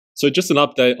So just an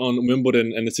update on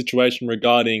Wimbledon and the situation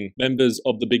regarding members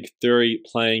of the Big Three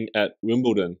playing at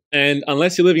Wimbledon. And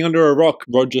unless you're living under a rock,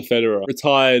 Roger Federer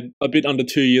retired a bit under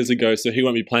 2 years ago, so he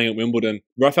won't be playing at Wimbledon.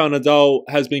 Rafael Nadal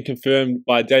has been confirmed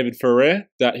by David Ferrer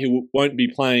that he won't be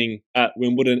playing at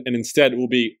Wimbledon and instead will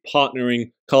be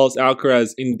partnering Carlos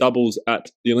Alcaraz in doubles at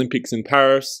the Olympics in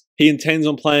Paris. He intends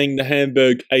on playing the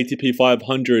Hamburg ATP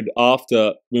 500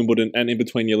 after Wimbledon and in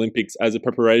between the Olympics as a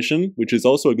preparation, which is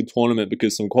also a good tournament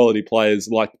because some quality players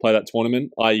like to play that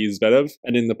tournament, i.e. Zverev,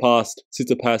 and in the past,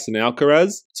 Tsitsipas and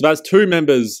Alcaraz. So that's 2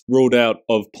 members ruled out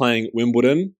of playing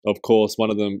Wimbledon. Of course, one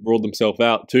of them ruled himself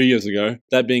out 2 years ago.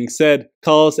 That being said,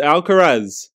 Carlos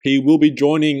Alcaraz, he will be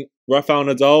joining Rafael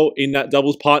Nadal in that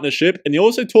doubles partnership. And he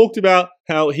also talked about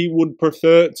how he would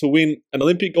prefer to win an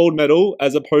Olympic gold medal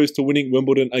as opposed to winning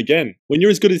Wimbledon again. When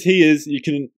you're as good as he is, you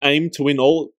can aim to win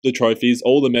all the trophies,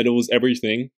 all the medals,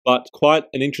 everything. But quite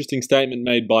an interesting statement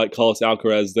made by Carlos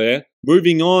Alcaraz there.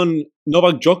 Moving on,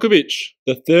 Novak Djokovic,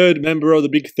 the 3rd member of the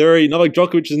Big Three. Novak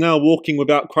Djokovic is now walking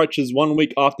without crutches 1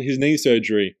 week after his knee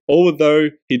surgery. Although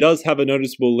he does have a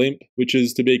noticeable limp, which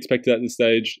is to be expected at this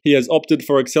stage, he has opted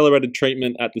for accelerated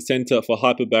treatment at the Center for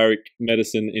Hyperbaric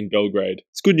Medicine in Belgrade.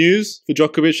 It's good news for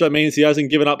Djokovic. That means he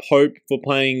hasn't given up hope for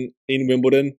playing in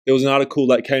Wimbledon. There was an article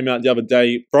that came out the other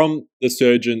day from the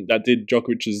surgeon that did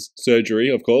Djokovic's surgery,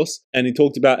 of course, and he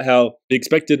talked about how the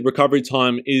expected recovery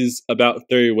time is about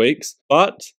 3 weeks,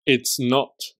 but it's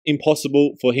not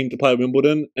impossible for him to play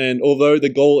Wimbledon. And although the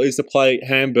goal is to play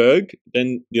Hamburg,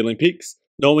 then the Olympics,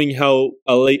 knowing how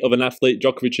elite of an athlete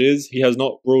Djokovic is, he has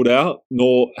not ruled out,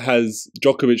 nor has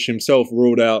Djokovic himself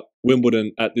ruled out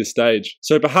Wimbledon at this stage.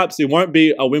 So perhaps it won't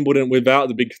be a Wimbledon without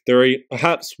the Big Three.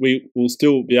 Perhaps we will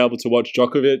still be able to watch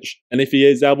Djokovic. And if he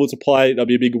is able to play, that'll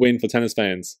be a big win for tennis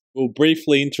fans. We'll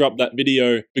briefly interrupt that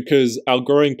video because our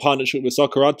growing partnership with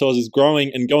Sportic is growing,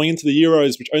 and going into the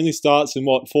Euros, which only starts in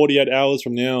 48 hours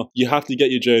from now, you have to get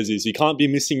your jerseys. You can't be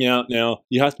missing out now.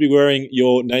 You have to be wearing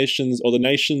your nation's or the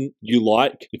nation you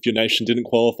like if your nation didn't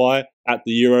qualify at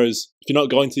the Euros. If you're not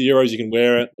going to the Euros, you can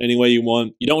wear it any way you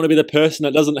want. You don't want to be the person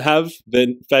that doesn't have their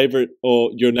favorite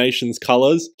or your nation's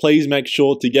colors. Please make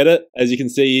sure to get it. As you can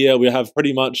see here, we have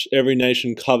pretty much every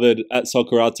nation covered at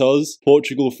Socratos.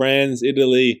 Portugal, France,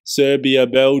 Italy, Serbia,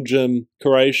 Belgium,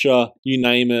 Croatia, you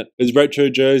name it. There's retro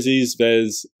jerseys,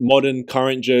 there's modern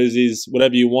current jerseys,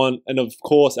 whatever you want. And of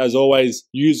course, as always,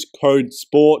 use code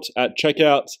SPORT at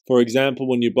checkout. For example,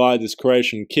 when you buy this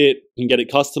Croatian kit, you can get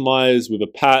it customized with a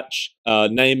patch,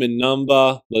 name and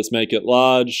number. Let's make it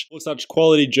large. For such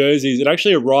quality jerseys, it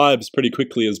actually arrives pretty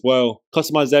quickly as well.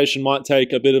 Customization might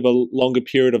take a bit of a longer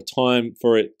period of time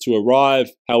for it to arrive.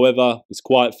 However, it's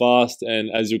quite fast and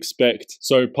as you expect.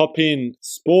 So pop in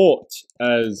SPORT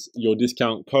as your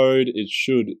discount code. It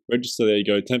should register. There you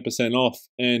go, 10% off.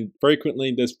 And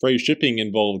frequently there's free shipping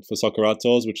involved for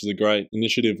Socratos, which is a great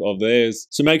initiative of theirs.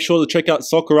 So make sure to check out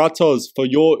Socratos for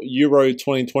your Euro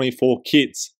 2024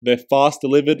 kits. They're fast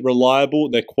delivered, reliable,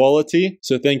 they're quality.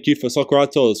 So thank you for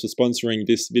Socratos for sponsoring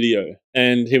this video.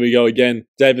 And here we go again.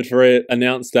 David Ferrer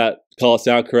announced that Carlos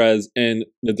Alcaraz and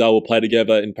Nadal will play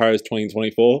together in Paris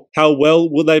 2024. How well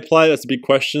will they play? That's a big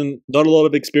question. Not a lot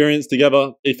of experience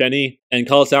together, if any. And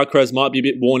Carlos Alcaraz might be a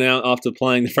bit worn out after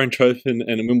playing the French Open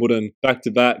and Wimbledon back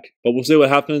to back. But we'll see what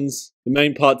happens. The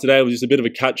main part today was just a bit of a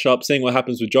catch-up, seeing what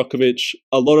happens with Djokovic.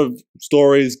 A lot of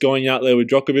stories going out there with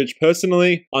Djokovic.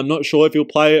 Personally, I'm not sure if he'll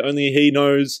play. Only he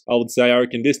knows. I would say, I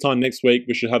reckon this time next week,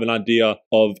 we should have an idea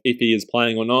of if he is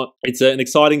playing or not. It's an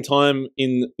exciting time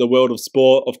in the world of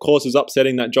sport. Of course, it was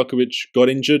upsetting that Djokovic got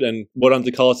injured, and well done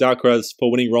to Carlos Alcaraz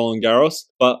for winning Roland Garros.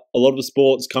 But a lot of the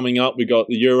sports coming up, we got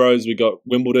the Euros, we got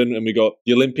Wimbledon, and we got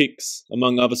the Olympics,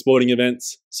 among other sporting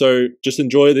events. So just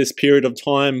enjoy this period of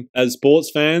time as sports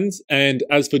fans. And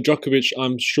as for Djokovic,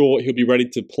 I'm sure he'll be ready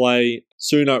to play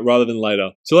sooner rather than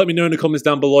later. So let me know in the comments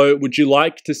down below, would you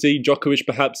like to see Djokovic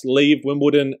perhaps leave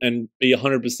Wimbledon and be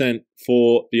 100%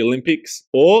 for the Olympics?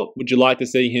 Or would you like to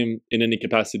see him in any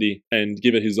capacity and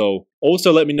give it his all?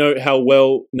 Also, let me know how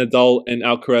well Nadal and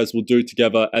Alcaraz will do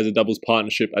together as a doubles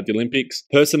partnership at the Olympics.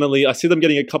 Personally, I see them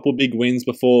getting a couple big wins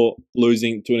before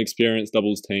losing to an experienced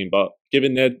doubles team, but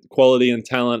given their quality and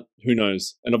talent, who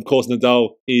knows? And of course, Nadal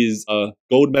is a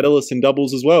gold medalist in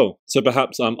doubles as well. So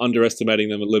perhaps I'm underestimating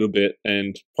them a little bit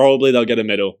and probably they'll get a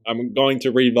medal. I'm going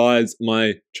to revise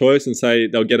my choice and say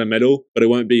they'll get a medal, but it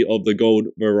won't be of the gold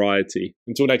variety.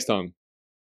 Until next time.